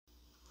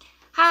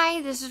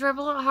Hi, this is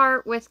Rebel at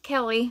Heart with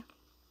Kelly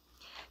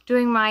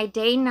doing my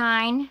day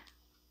 9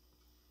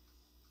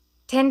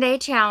 10-day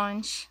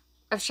challenge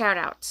of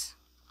shoutouts.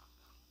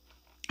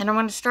 And I'm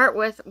going to start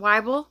with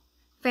Weibel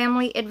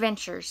Family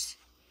Adventures,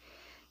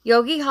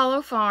 Yogi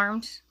Hollow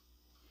Farms,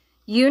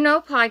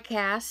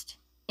 Podcast,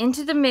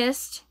 Into the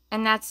Mist,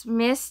 and that's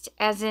mist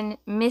as in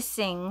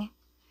missing,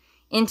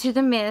 Into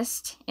the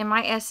Mist,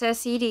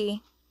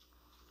 MISSED,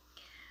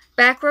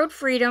 Backroad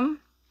Freedom,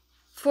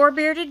 Four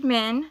Bearded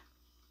Men,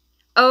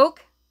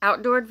 Oak,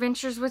 Outdoor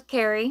Adventures with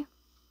Carrie,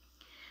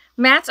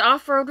 Matt's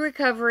Off-Road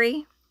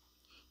Recovery,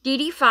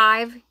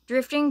 DD5,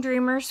 Drifting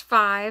Dreamers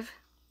 5,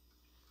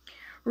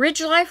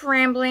 Ridge Life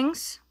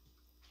Ramblings,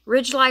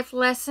 Ridge Life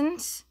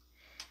Lessons,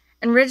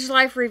 and Ridge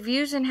Life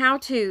Reviews and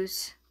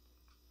How-Tos.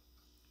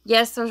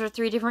 Yes, those are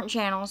 3 different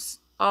channels,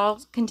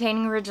 all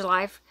containing Ridge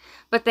Life,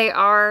 but they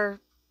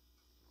are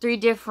 3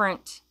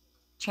 different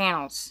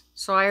channels,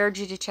 so I urge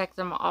you to check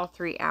them all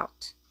 3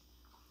 out.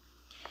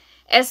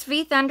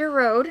 SV Thunder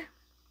Road,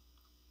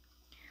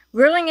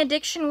 Grilling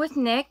Addiction with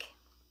Nick,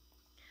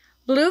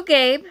 Blue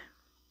Gabe,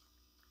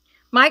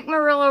 Mike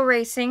Murillo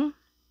Racing,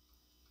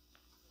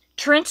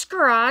 Trent's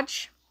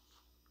Garage,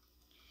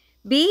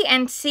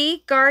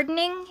 B&C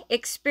Gardening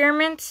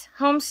Experiments,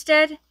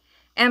 Homestead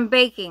and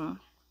Baking.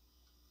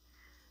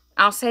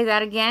 I'll say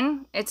that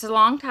again. It's a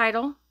long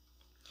title.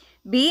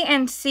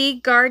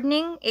 B&C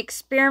Gardening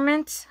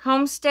Experiments,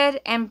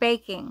 Homestead and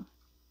Baking.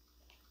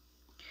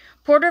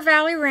 Porter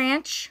Valley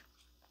Ranch,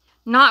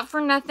 Not for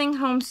Nothing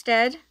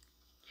Homestead,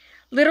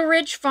 Little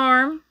Ridge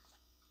Farm,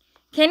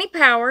 Kenny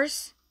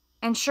Powers,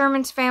 and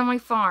Sherman's Family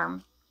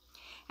Farm.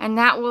 And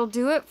that will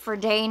do it for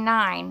day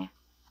 9.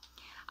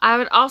 I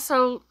would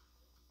also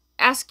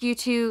ask you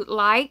to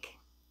like,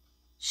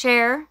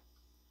 share,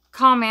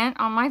 comment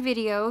on my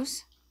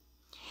videos.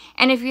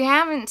 And if you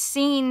haven't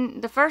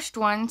seen the first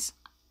ones,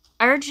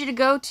 I urge you to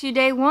go to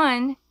day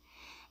 1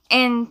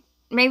 and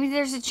maybe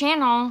there's a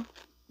channel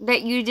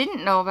that you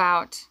didn't know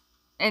about.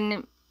 And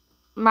it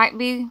might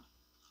be,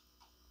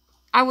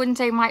 I wouldn't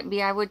say might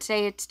be, I would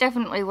say it's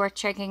definitely worth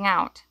checking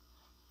out.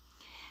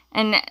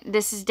 And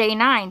this is day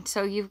 9,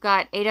 so you've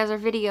got 8 other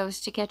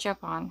videos to catch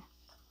up on.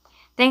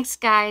 Thanks,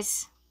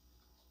 guys.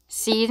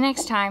 See you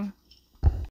next time.